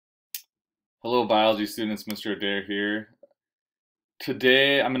Hello biology students, Mr. Adair here.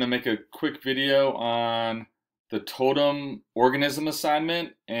 Today I'm going to make a quick video on the totem organism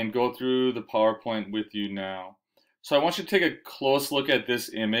assignment and go through the PowerPoint with you now. So I want you to take a close look at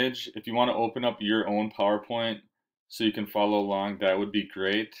this image. If you want to open up your own PowerPoint so you can follow along, that would be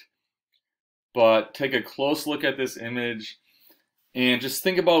great. But take a close look at this image and just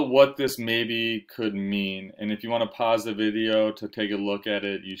think about what this maybe could mean. And if you want to pause the video to take a look at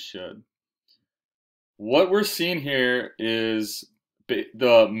it, you should. What we're seeing here is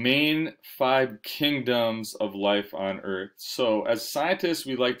the main 5 kingdoms of life on Earth. So as scientists,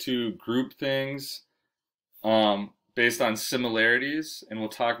 we like to group things based on similarities, and we'll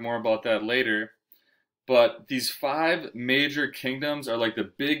talk more about that later. But these 5 major kingdoms are like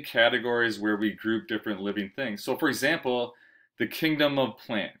the big categories where we group different living things. So for example, the kingdom of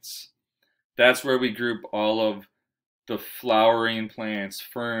plants. That's where we group all of the flowering plants,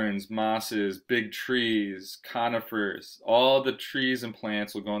 ferns, mosses, big trees, conifers, all the trees and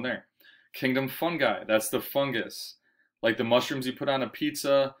plants will go in there. Kingdom fungi, that's the fungus, like the mushrooms you put on a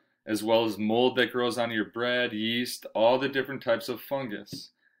pizza, as well as mold that grows on your bread, yeast, all the different types of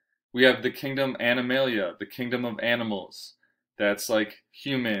fungus. We have the kingdom animalia, the kingdom of animals. That's like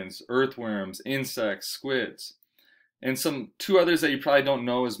humans, earthworms, insects, squids. And two others that you probably don't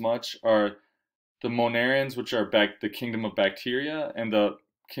know as much are the monarians, which are the kingdom of bacteria, and the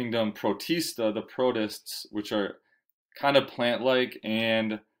kingdom protista, the protists, which are kind of plant-like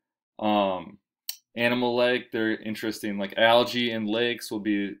and animal-like. They're interesting, like algae in lakes will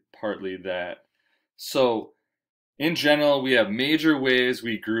be partly that. So in general, we have major ways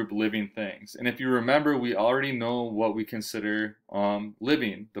we group living things. And if you remember, we already know what we consider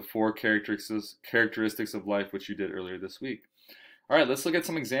living, the 4 characteristics of life, which you did earlier this week. All right, let's look at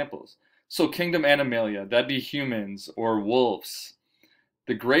some examples. So kingdom animalia, that'd be humans or wolves.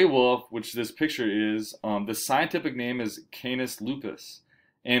 The gray wolf, which this picture is, the scientific name is Canis lupus.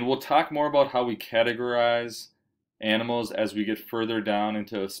 And we'll talk more about how we categorize animals as we get further down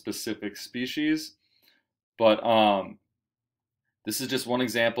into a specific species. But this is just one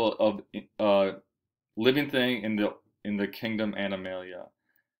example of a living thing in the kingdom animalia.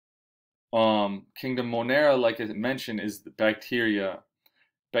 Kingdom monera, like I mentioned, is the bacteria.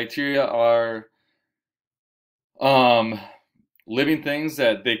 Bacteria are living things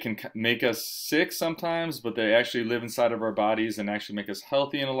that they can make us sick sometimes, but they actually live inside of our bodies and actually make us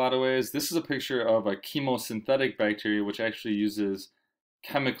healthy in a lot of ways. This is a picture of a chemosynthetic bacteria, which actually uses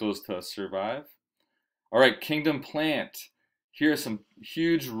chemicals to survive. All right, kingdom plant. Here are some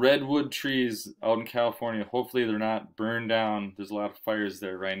huge redwood trees out in California. Hopefully they're not burned down. There's a lot of fires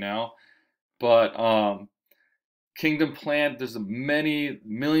there right now. But kingdom plant, there's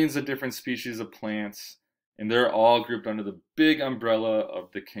millions of different species of plants, and they're all grouped under the big umbrella of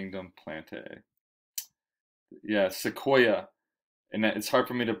the kingdom plantae. Yeah, sequoia, and it's hard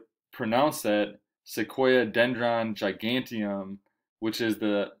for me to pronounce that, Sequoia dendron giganteum, which is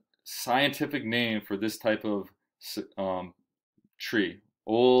the scientific name for this type of tree.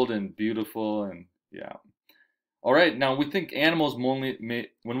 Old and beautiful, and yeah. All right, now we think animals when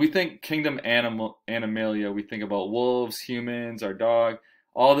we think kingdom animalia, we think about wolves, humans, our dog,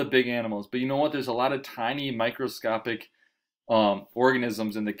 all the big animals. But you know what? There's a lot of tiny microscopic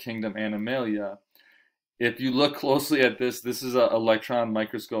organisms in the kingdom animalia. If you look closely at this is an electron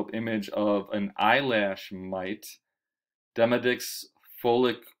microscope image of an eyelash mite, Demodix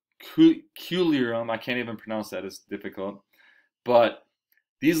folliculirum. I can't even pronounce that, it's difficult. But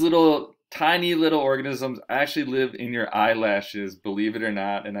these tiny little organisms actually live in your eyelashes, believe it or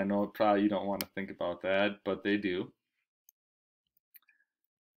not, and I know probably you don't want to think about that, but they do.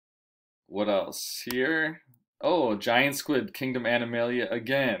 What else here? Oh, giant squid, kingdom animalia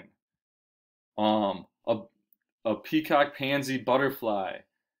again. A peacock pansy butterfly,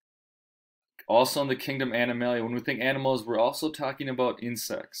 also in the kingdom animalia. When we think animals, we're also talking about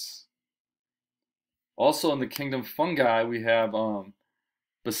insects. Also in the kingdom fungi, we have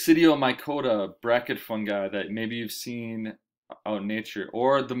Basidiomycota, bracket fungi that maybe you've seen out in nature,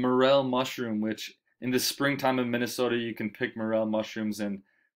 or the morel mushroom, which in the springtime in Minnesota you can pick morel mushrooms and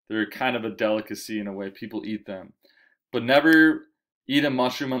they're kind of a delicacy in a way. People eat them. But never eat a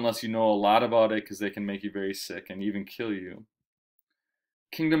mushroom unless you know a lot about it, because they can make you very sick and even kill you.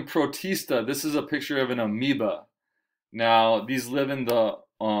 Kingdom protista, this is a picture of an amoeba. Now these live in the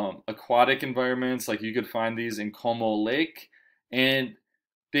aquatic environments, like you could find these in Como Lake, and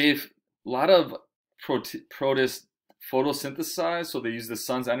they've a lot of protists photosynthesize, so they use the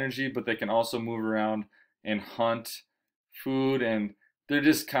sun's energy, but they can also move around and hunt food, and they're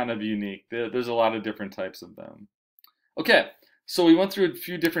just kind of unique. There's a lot of different types of them. Okay, so we went through a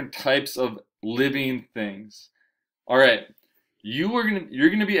few different types of living things. All right, you're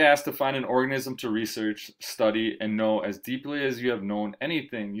gonna be asked to find an organism to research, study, and know as deeply as you have known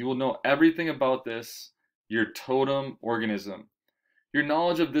anything. You will know everything about this, your totem organism. Your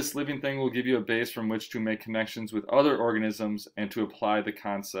knowledge of this living thing will give you a base from which to make connections with other organisms and to apply the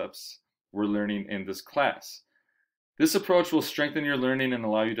concepts we're learning in this class. This approach will strengthen your learning and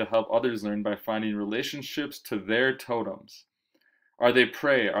allow you to help others learn by finding relationships to their totems. Are they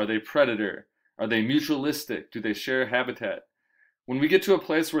prey? Are they predator? Are they mutualistic? Do they share habitat? When we get to a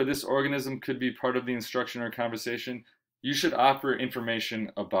place where this organism could be part of the instruction or conversation, you should offer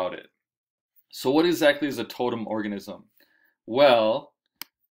information about it. So what exactly is a totem organism? Well,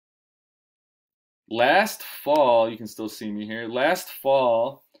 last fall, you can still see me here, last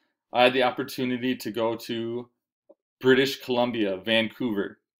fall I had the opportunity to go to British Columbia,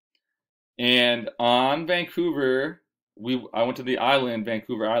 Vancouver. And on Vancouver, I went to the island,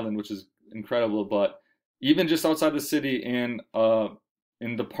 Vancouver Island, which is incredible, but even just outside the city in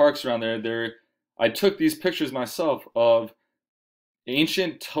the parks around there, I took these pictures myself of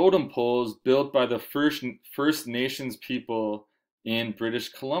ancient totem poles built by the First Nations people in British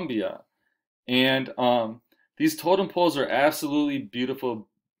Columbia. And these totem poles are absolutely beautiful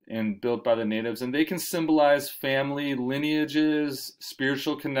and built by the natives, and they can symbolize family lineages,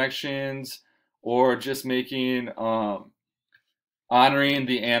 spiritual connections, or just making honoring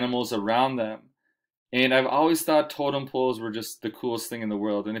the animals around them. And I've always thought totem poles were just the coolest thing in the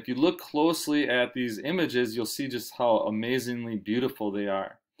world. And if you look closely at these images, you'll see just how amazingly beautiful they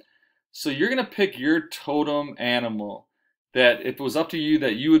are. So you're going to pick your totem animal that if it was up to you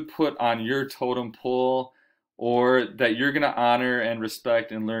that you would put on your totem pole or that you're going to honor and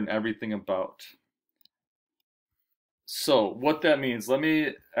respect and learn everything about. So what that means, let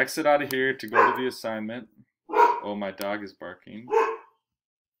me exit out of here to go to the assignment. Oh, my dog is barking.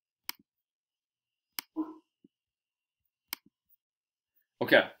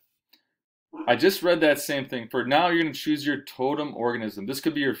 Okay, I just read that same thing. For now, you're going to choose your totem organism. This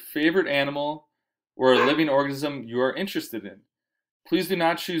could be your favorite animal or a living organism you are interested in. Please do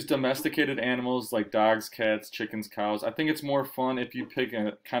not choose domesticated animals like dogs, cats, chickens, cows. I think it's more fun if you pick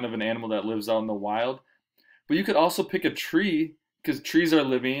a kind of an animal that lives out in the wild. But you could also pick a tree, because trees are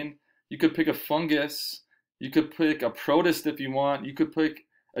living. You could pick a fungus. You could pick a protist if you want. You could pick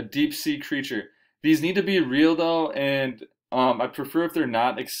a deep sea creature. These need to be real though, and I prefer if they're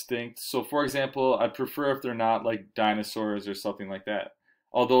not extinct. So for example, I prefer if they're not like dinosaurs or something like that.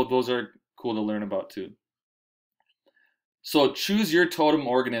 Although those are cool to learn about too. So choose your totem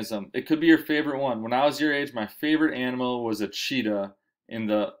organism. It could be your favorite one. When I was your age, my favorite animal was a cheetah in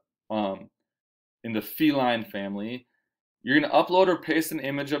the feline family. You're going to upload or paste an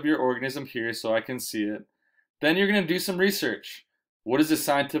image of your organism here so I can see it. Then you're going to do some research. What is the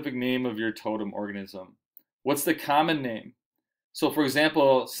scientific name of your totem organism? What's the common name? So for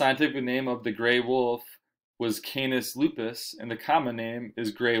example, scientific name of the gray wolf was Canis lupus, and the common name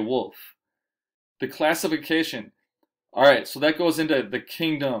is gray wolf. The classification. All right, so that goes into the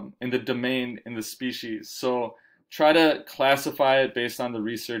kingdom and the domain and the species. So try to classify it based on the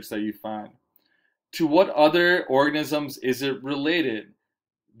research that you find. To what other organisms is it related?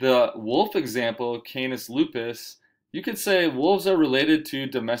 The wolf example, Canis lupus, you could say wolves are related to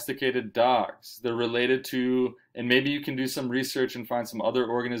domesticated dogs. They're related to, and maybe you can do some research and find some other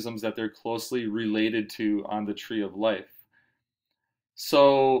organisms that they're closely related to on the tree of life.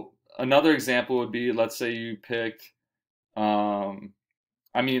 So another example would be, let's say you picked,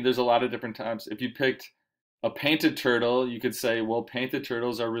 there's a lot of different types. If you picked a painted turtle, you could say, well, painted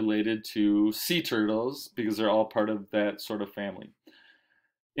turtles are related to sea turtles because they're all part of that sort of family.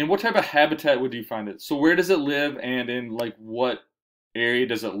 In what type of habitat would you find it? So where does it live, and in like what area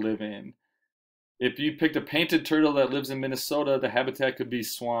does it live in? If you picked a painted turtle that lives in Minnesota, the habitat could be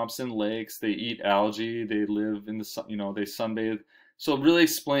swamps and lakes. They eat algae. They live in the sun, they sunbathe. So really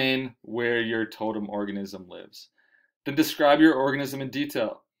explain where your totem organism lives. Then describe your organism in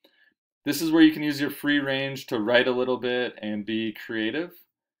detail. This is where you can use your free range to write a little bit and be creative.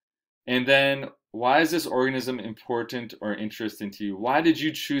 And then, why is this organism important or interesting to you? Why did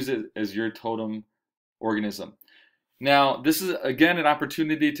you choose it as your totem organism? Now, this is again an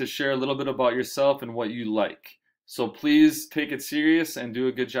opportunity to share a little bit about yourself and what you like. So please take it serious and do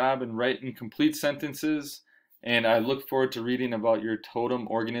a good job and write in complete sentences. And I look forward to reading about your totem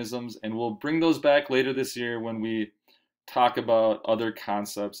organisms, and we'll bring those back later this year when we talk about other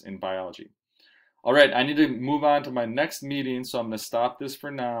concepts in biology. All right, I need to move on to my next meeting, so I'm going to stop this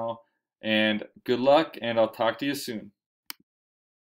for now. And good luck, and I'll talk to you soon.